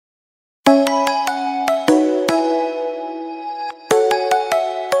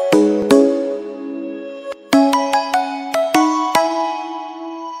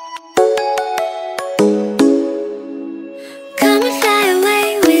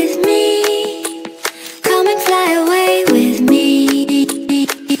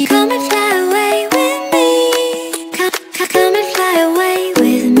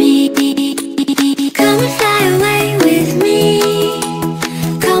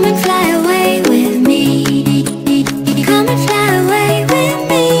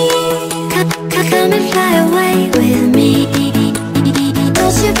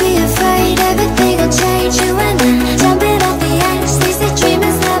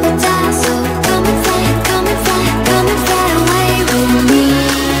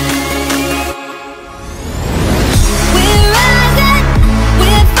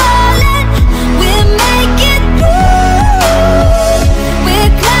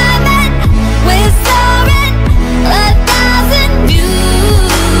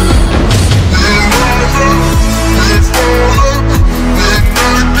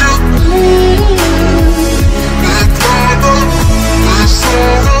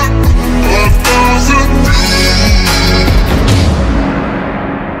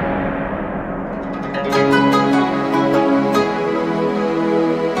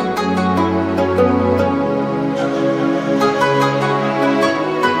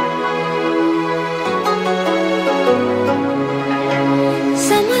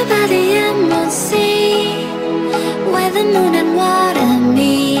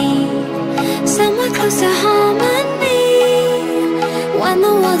to harmony when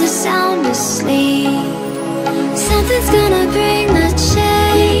the world is sound asleep. Something's gonna bring the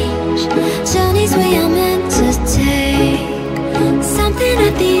change, journeys we are meant to take. Something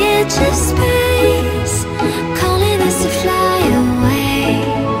at the edge of space, calling us to fly away.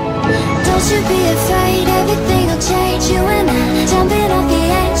 Don't you be afraid, everything will change. You and I, jumping off the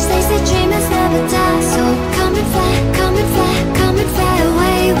edge. They say dreamers never die, so come and fly, come and fly, come and fly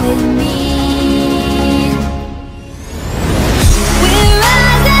away with me. We're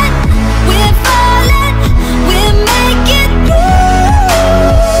rising, we're falling, we're making through.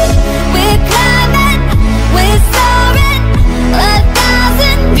 We're climbing, we're soaring,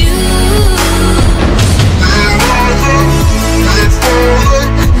 1,000 views. We're rising, we're falling,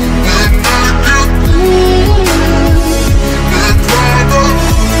 we're making through. We're climbing,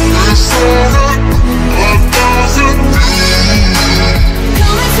 we're soaring, 1,000 views.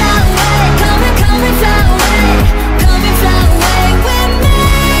 Come and fly away, come and fly away, come and fly away with me.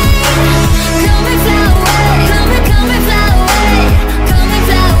 Come and fly away, come and fly away, come and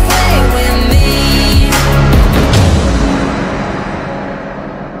fly away with me.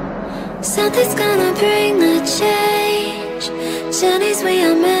 Something's gonna bring the change, journeys we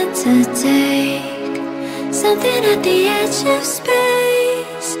are meant to take. Something at the edge of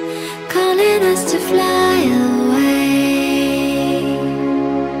space, calling us to fly away.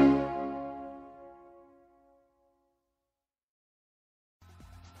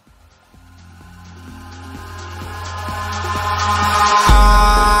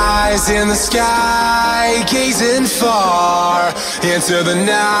 Eyes in the sky, gazing far into the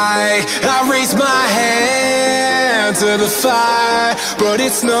night. I raise my hand to the fire, but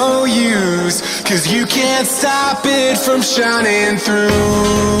it's no use, 'cause you can't stop it from shining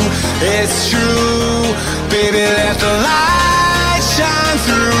through. It's true, baby, let the light shine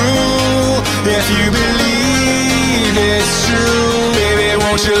through. If you believe it's true, baby,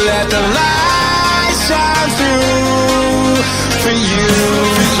 won't you let the light shine through for you,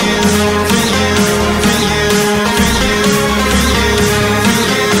 for you, for you, for you, for you, for you,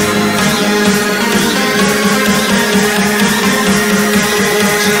 for you, for you,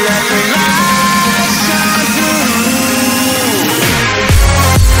 won't you let the light shine through?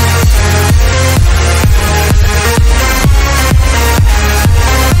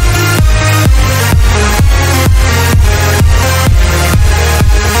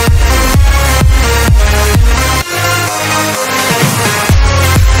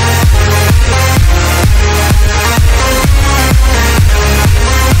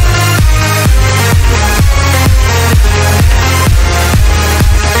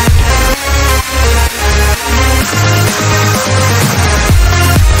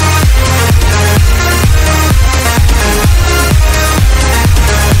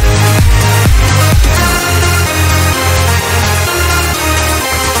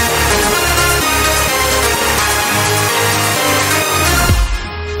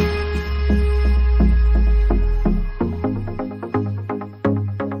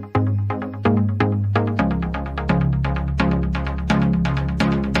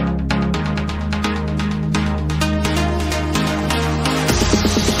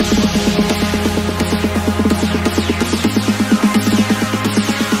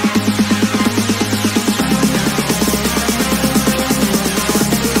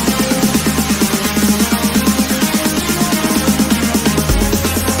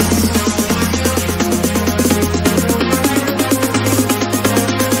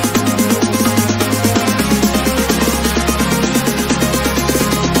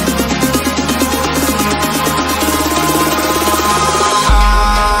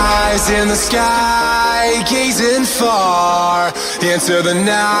 In the sky, gazing far into the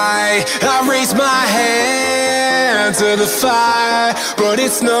night. I raise my hand to the fire, but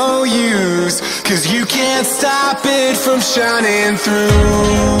it's no use, 'cause you can't stop it from shining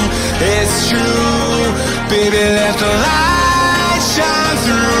through. It's true, baby, let the light shine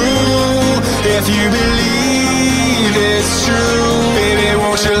through. If you believe it's true, baby,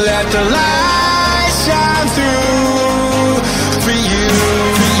 won't you let the light shine through for you,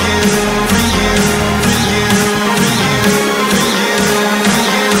 for you, for you, for you, for you, for you, for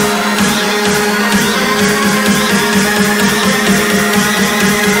you,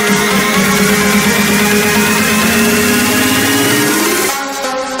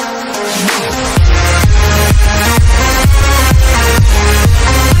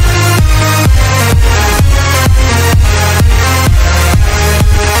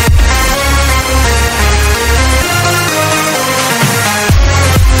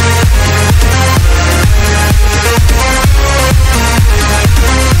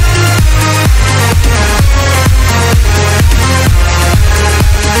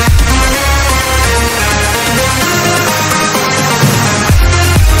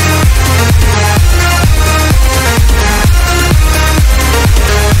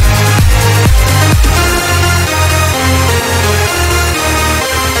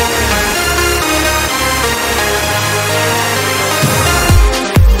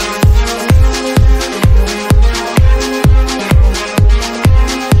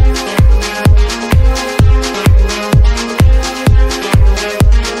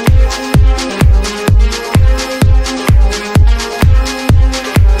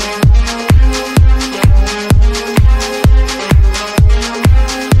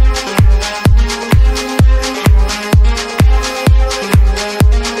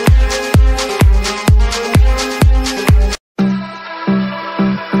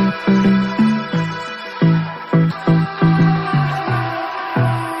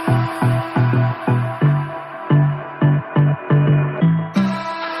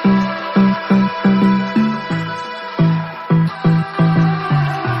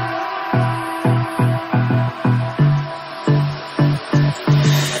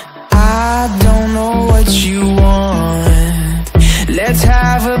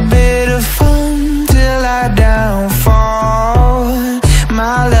 bit of fun till I downfall.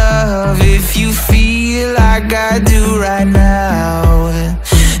 My love, if you feel like I do right now,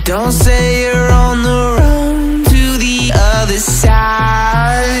 don't say you're on the run to the other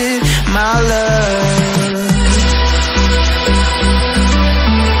side, my love.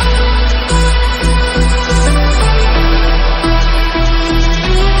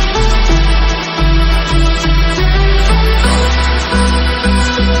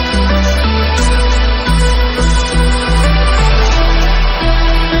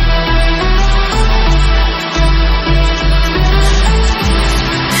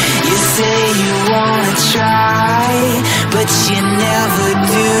 But you never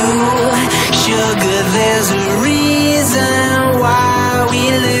do. Sugar, there's a reason why we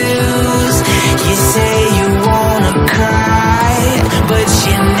lose. You say you wanna cry, but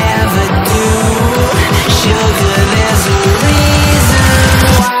you never do. Sugar, there's a reason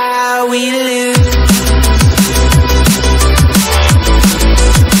why we lose.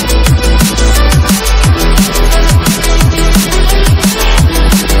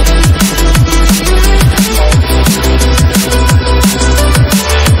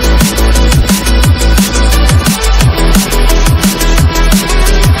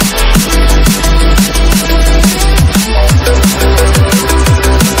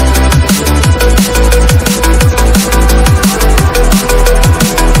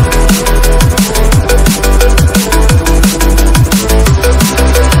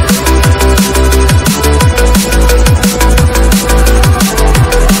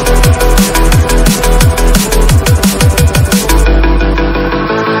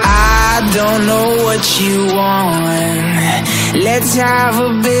 You want. Let's have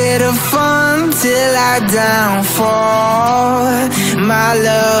a bit of fun till I downfall, my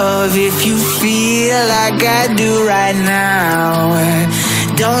love. If you feel like I do right now,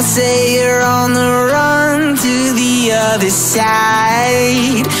 don't say you're on the run to the other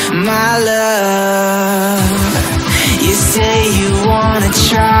side, my love. You say you wanna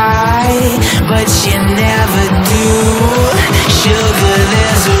try, but you never do. Sugar,